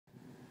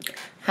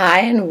Hi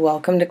and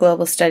welcome to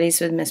Global Studies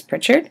with Miss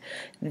Pritchard.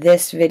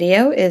 This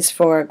video is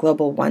for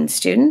Global 1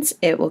 students.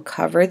 It will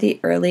cover the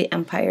early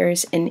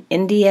empires in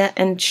India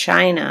and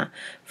China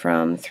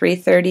from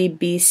 330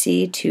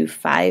 BC to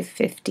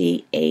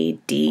 550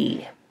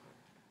 AD.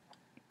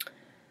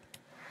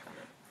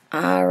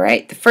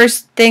 Alright, the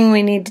first thing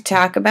we need to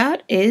talk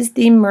about is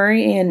the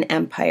Mauryan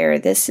Empire.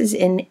 This is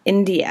in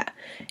India.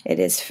 It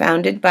is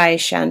founded by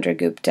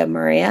Chandragupta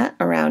Maurya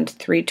around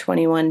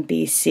 321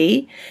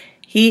 BC.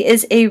 He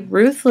is a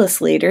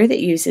ruthless leader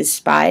that uses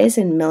spies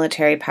and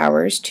military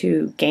powers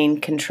to gain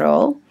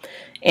control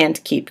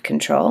and keep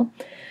control.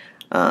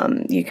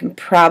 You can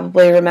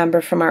probably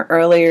remember from our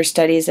earlier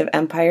studies of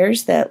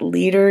empires that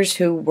leaders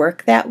who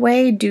work that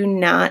way do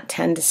not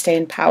tend to stay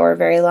in power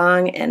very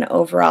long, and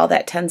overall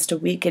that tends to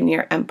weaken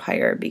your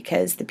empire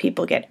because the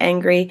people get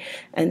angry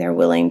and they're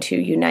willing to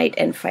unite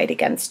and fight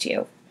against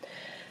you.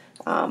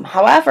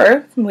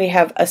 However, we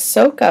have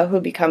Asoka, who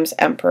becomes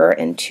emperor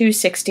in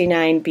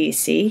 269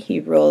 BC.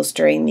 He rules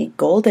during the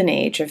golden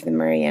age of the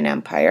Mauryan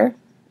Empire.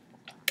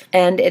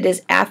 And it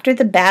is after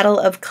the Battle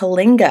of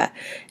Kalinga,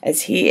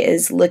 as he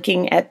is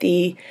looking at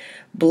the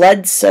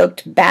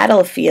blood-soaked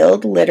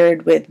battlefield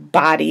littered with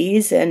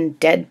bodies and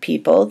dead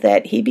people,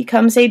 that he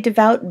becomes a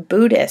devout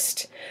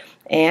Buddhist.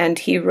 And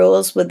he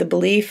rules with the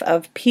belief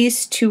of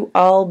peace to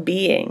all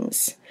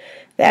beings.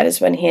 That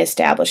is when he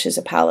establishes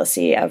a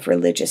policy of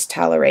religious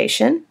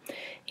toleration.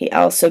 He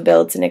also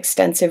builds an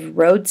extensive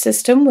road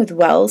system with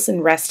wells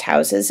and rest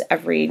houses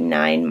every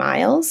 9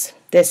 miles.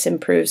 This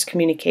improves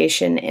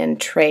communication and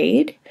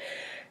trade.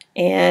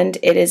 And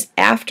it is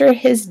after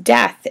his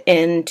death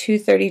in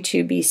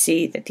 232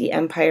 BC that the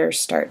empire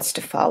starts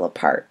to fall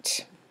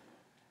apart.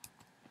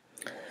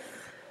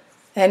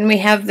 Then we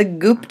have the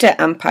Gupta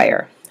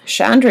Empire.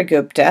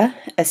 Chandragupta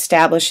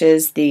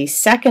establishes the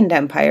Second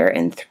Empire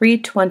in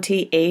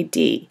 320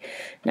 AD.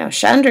 Now,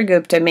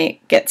 Chandragupta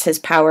gets his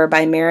power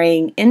by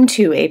marrying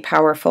into a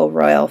powerful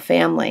royal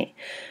family.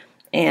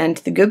 And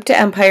the Gupta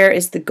Empire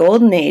is the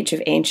golden age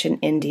of ancient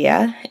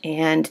India,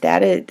 and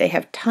they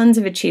have tons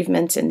of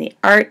achievements in the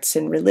arts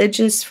and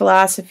religious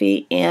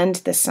philosophy and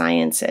the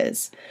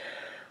sciences.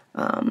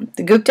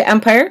 The Gupta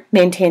Empire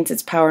maintains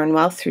its power and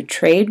wealth through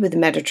trade with the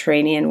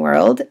Mediterranean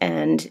world,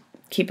 and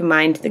keep in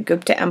mind, the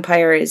Gupta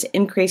Empire is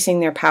increasing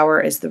their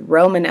power as the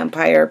Roman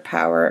Empire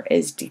power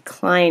is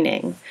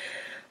declining.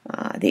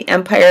 The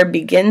empire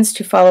begins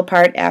to fall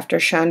apart after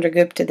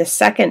Chandragupta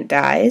II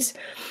dies,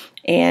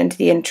 and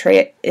the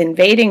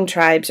invading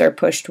tribes are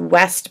pushed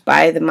west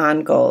by the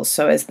Mongols.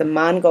 So as the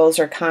Mongols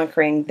are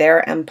conquering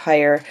their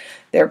empire,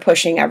 they're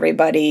pushing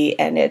everybody,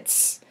 and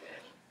it's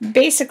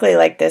basically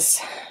like this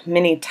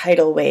mini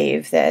tidal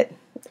wave that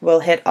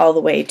will hit all the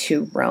way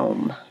to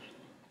Rome.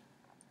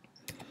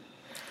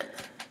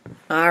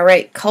 All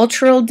right,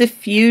 cultural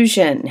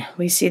diffusion.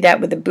 We see that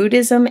with the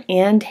Buddhism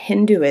and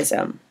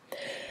Hinduism.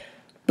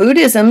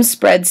 Buddhism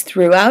spreads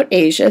throughout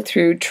Asia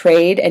through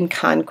trade and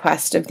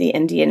conquest of the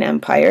Indian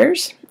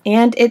empires,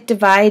 and it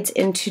divides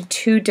into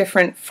 2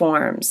 different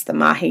forms. The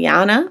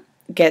Mahayana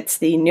gets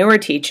the newer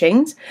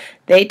teachings.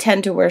 They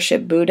tend to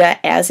worship Buddha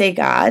as a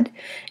god,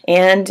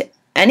 and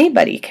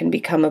anybody can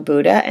become a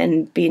Buddha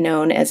and be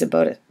known as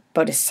a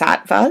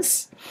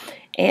bodhisattvas,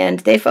 and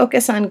they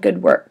focus on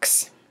good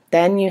works.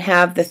 Then you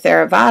have the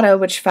Theravada,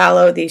 which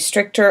follow the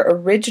stricter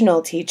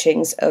original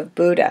teachings of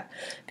Buddha.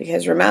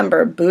 Because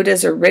remember,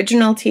 Buddha's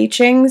original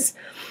teachings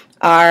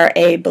are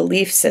a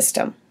belief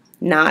system,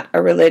 not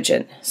a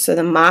religion. So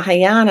the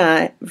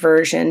Mahayana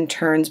version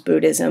turns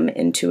Buddhism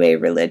into a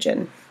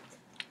religion.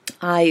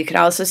 You can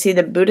also see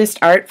that Buddhist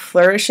art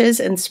flourishes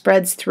and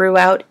spreads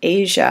throughout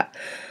Asia.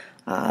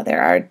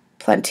 There are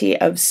plenty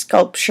of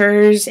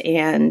sculptures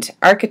and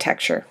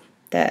architecture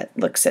that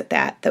looks at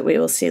that we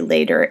will see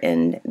later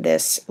in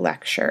this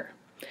lecture.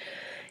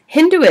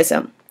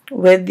 Hinduism,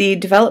 with the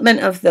development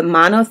of the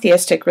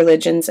monotheistic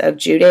religions of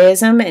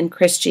Judaism and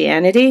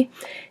Christianity,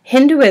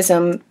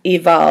 Hinduism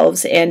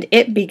evolves and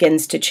it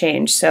begins to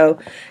change. So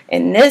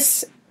in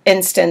this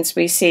instance,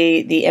 we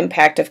see the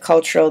impact of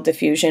cultural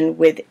diffusion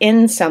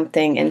within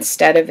something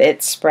instead of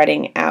it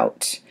spreading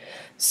out.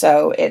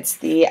 So it's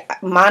the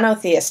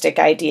monotheistic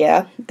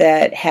idea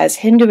that has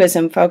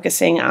Hinduism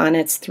focusing on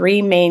its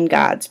 3 main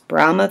gods,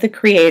 Brahma the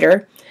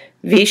creator,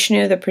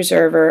 Vishnu the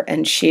preserver,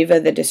 and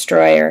Shiva the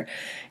destroyer.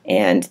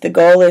 And the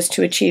goal is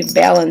to achieve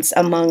balance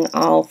among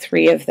all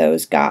 3 of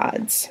those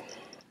gods.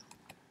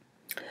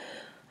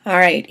 All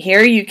right,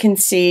 here you can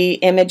see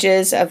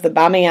images of the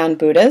Bamiyan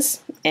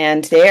Buddhas,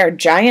 and they are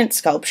giant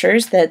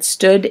sculptures that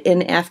stood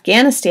in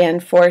Afghanistan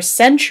for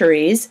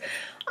centuries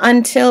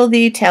until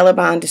the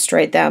Taliban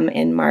destroyed them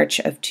in March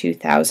of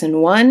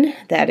 2001.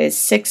 That is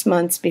 6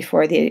 months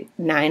before the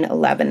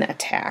 9/11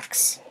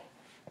 attacks.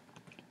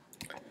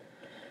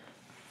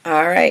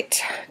 All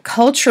right,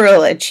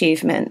 cultural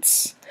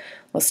achievements.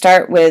 We'll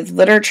start with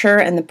literature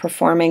and the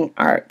performing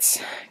arts.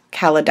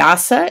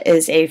 Kalidasa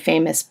is a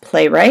famous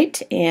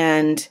playwright,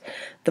 and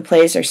the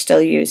plays are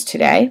still used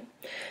today.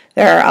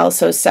 There are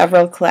also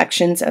several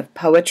collections of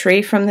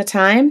poetry from the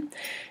time.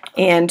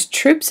 And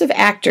troops of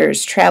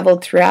actors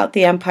traveled throughout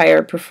the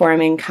empire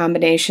performing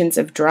combinations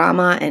of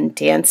drama and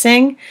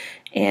dancing,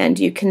 and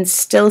you can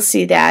still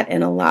see that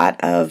in a lot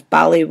of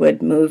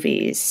Bollywood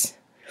movies.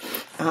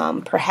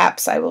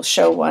 Perhaps I will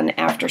show one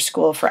after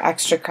school for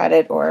extra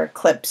credit or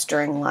clips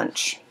during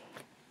lunch.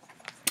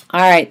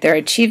 All right, their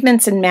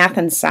achievements in math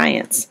and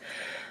science.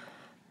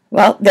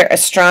 Well, their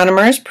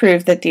astronomers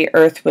proved that the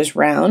Earth was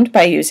round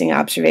by using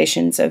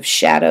observations of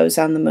shadows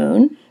on the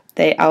moon.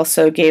 They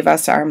also gave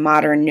us our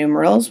modern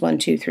numerals, 1,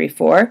 2, 3,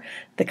 4,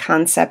 the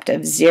concept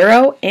of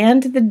zero,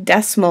 and the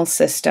decimal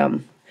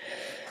system.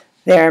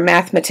 Their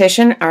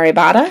mathematician,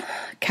 Aryabhata,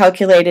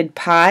 calculated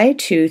pi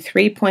to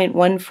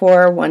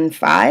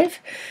 3.1415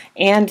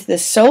 and the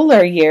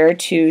solar year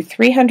to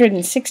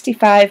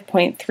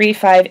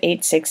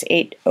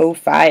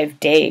 365.3586805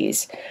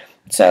 days.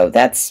 So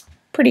that's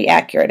pretty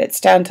accurate.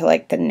 It's down to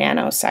like the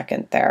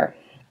nanosecond there.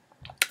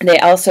 They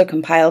also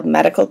compiled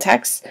medical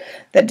texts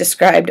that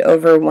described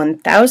over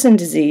 1,000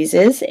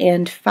 diseases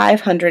and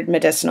 500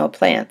 medicinal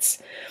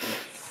plants.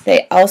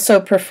 They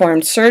also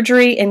performed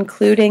surgery,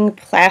 including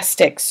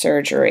plastic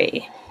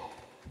surgery.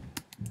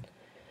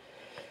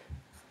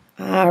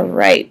 All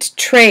right,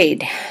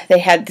 trade. They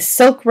had the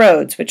Silk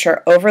Roads, which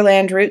are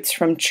overland routes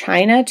from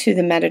China to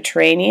the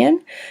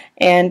Mediterranean,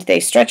 and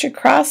they stretch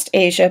across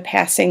Asia,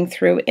 passing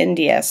through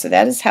India. So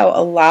that is how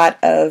a lot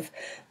of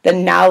the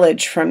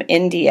knowledge from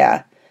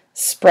India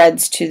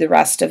spreads to the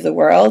rest of the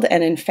world.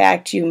 And in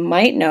fact, you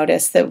might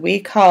notice that we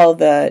call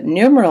the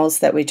numerals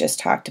that we just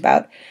talked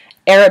about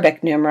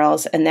Arabic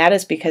numerals, and that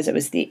is because it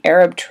was the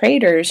Arab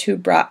traders who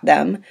brought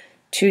them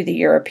to the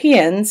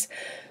Europeans.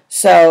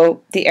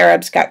 So the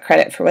Arabs got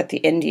credit for what the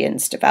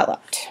Indians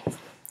developed.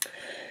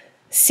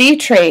 Sea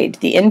trade.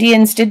 The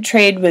Indians did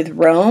trade with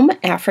Rome,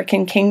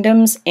 African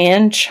kingdoms,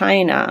 and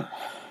China.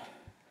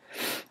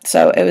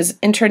 So it was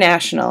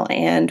international,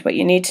 and what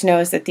you need to know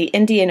is that the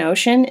Indian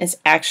Ocean is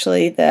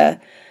actually the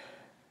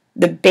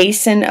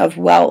basin of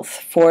wealth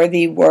for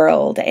the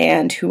world,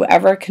 and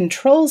whoever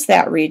controls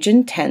that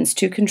region tends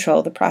to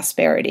control the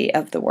prosperity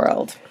of the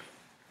world.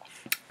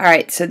 All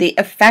right, so the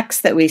effects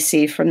that we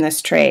see from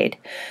this trade.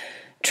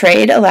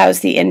 Trade allows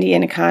the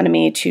Indian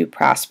economy to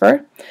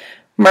prosper.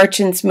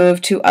 Merchants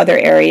move to other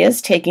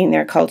areas, taking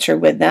their culture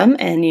with them,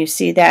 and you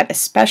see that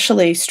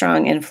especially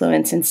strong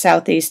influence in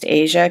Southeast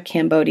Asia,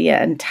 Cambodia,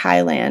 and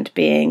Thailand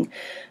being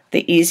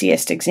the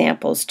easiest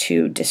examples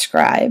to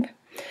describe.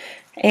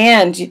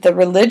 And the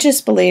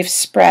religious beliefs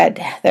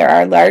spread. There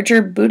are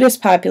larger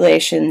Buddhist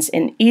populations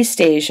in East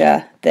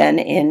Asia than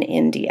in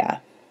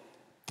India.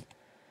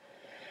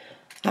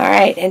 All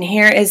right, and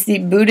here is the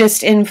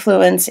Buddhist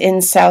influence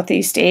in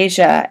Southeast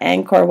Asia.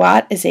 Angkor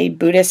Wat is a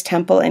Buddhist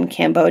temple in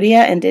Cambodia,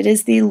 and it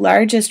is the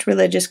largest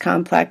religious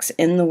complex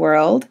in the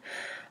world.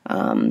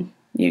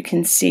 You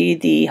can see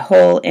the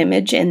whole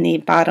image in the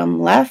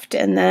bottom left,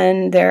 and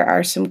then there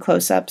are some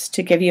close-ups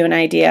to give you an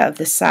idea of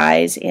the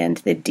size and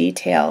the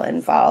detail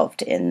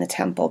involved in the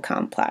temple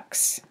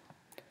complex.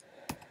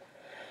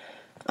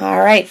 All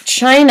right,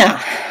 China.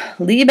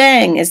 Li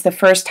Bang is the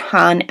first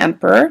Han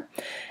emperor,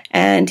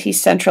 and he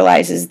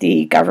centralizes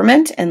the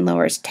government and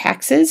lowers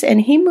taxes,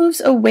 and he moves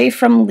away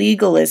from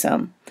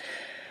legalism.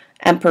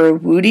 Emperor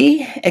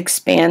Wudi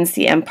expands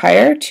the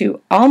empire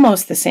to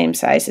almost the same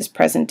size as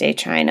present-day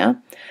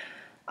China,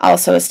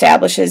 also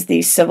establishes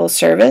the civil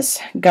service.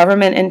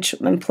 Government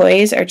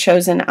employees are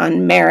chosen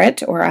on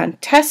merit or on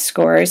test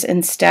scores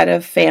instead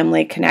of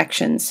family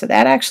connections. So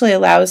that actually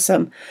allows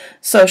some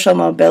social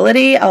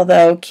mobility,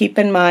 although keep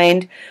in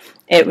mind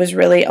it was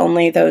really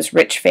only those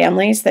rich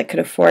families that could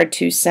afford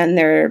to send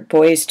their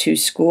boys to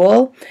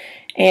school,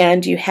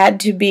 and you had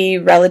to be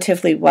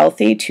relatively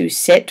wealthy to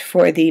sit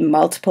for the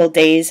multiple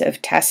days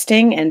of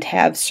testing and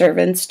have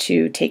servants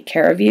to take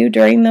care of you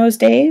during those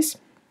days,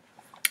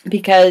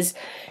 because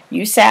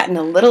you sat in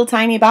a little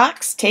tiny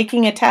box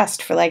taking a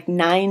test for like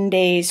 9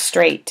 days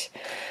straight.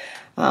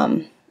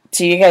 So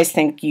you guys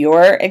think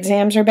your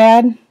exams are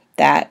bad?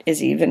 That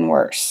is even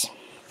worse.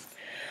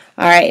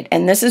 All right,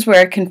 and this is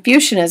where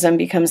Confucianism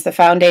becomes the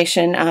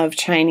foundation of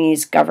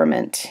Chinese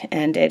government,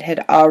 and it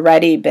had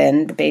already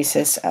been the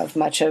basis of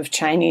much of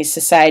Chinese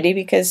society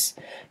because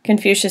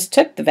Confucius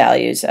took the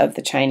values of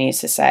the Chinese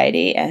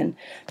society, and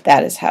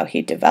that is how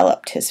he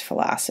developed his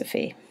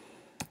philosophy.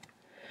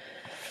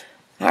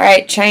 All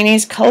right,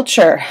 Chinese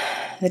culture.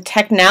 The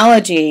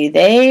technology,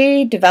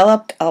 they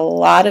developed a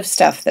lot of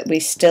stuff that we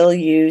still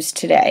use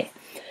today.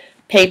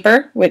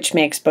 Paper, which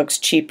makes books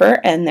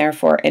cheaper and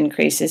therefore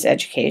increases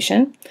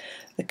education.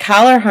 The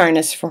collar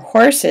harness for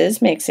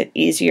horses makes it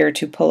easier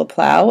to pull a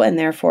plow and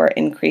therefore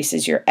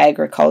increases your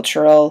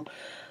agricultural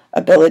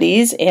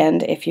abilities.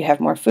 And if you have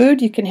more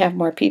food, you can have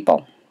more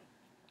people.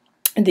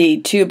 The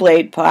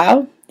two-blade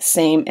plow,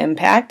 same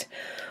impact.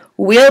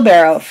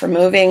 Wheelbarrow for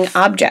moving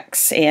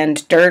objects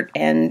and dirt,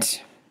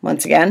 and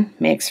once again,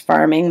 makes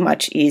farming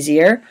much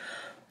easier.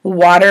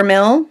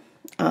 Watermill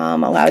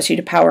allows you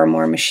to power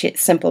more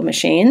simple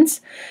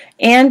machines.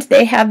 And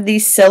they have the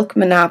silk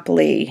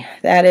monopoly.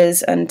 That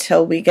is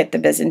until we get the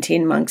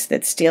Byzantine monks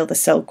that steal the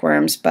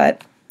silkworms,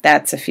 but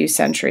that's a few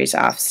centuries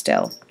off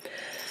still.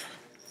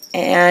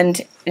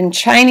 And in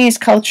Chinese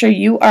culture,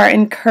 you are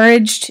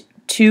encouraged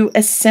to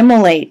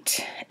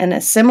assimilate. And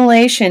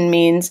assimilation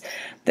means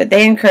that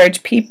they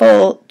encourage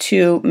people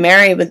to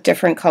marry with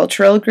different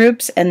cultural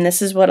groups, and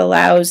this is what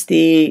allows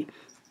the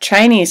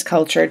Chinese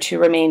culture to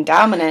remain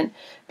dominant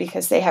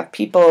because they have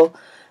people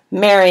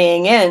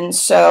marrying in,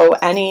 so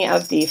any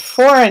of the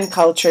foreign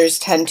cultures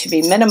tend to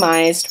be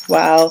minimized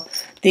while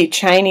the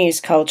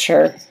Chinese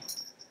culture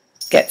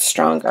gets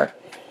stronger.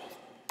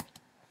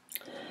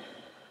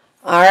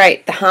 All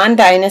right, the Han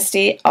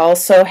Dynasty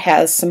also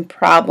has some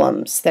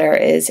problems. There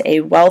is a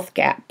wealth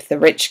gap. The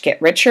rich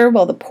get richer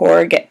while the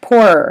poor get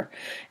poorer.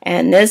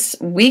 And this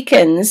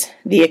weakens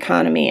the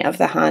economy of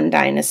the Han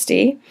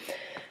Dynasty.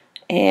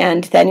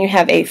 And then you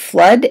have a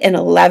flood in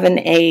 11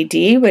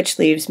 AD, which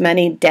leaves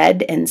many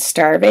dead and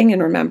starving.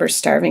 And remember,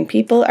 starving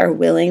people are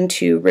willing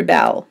to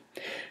rebel,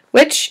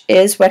 which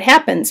is what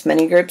happens.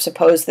 Many groups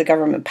oppose the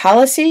government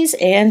policies,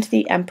 and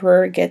the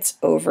emperor gets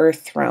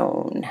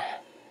overthrown.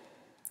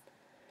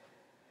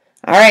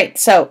 All right,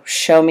 so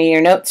show me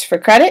your notes for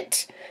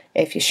credit.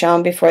 If you show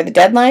them before the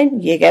deadline,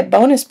 you get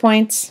bonus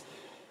points.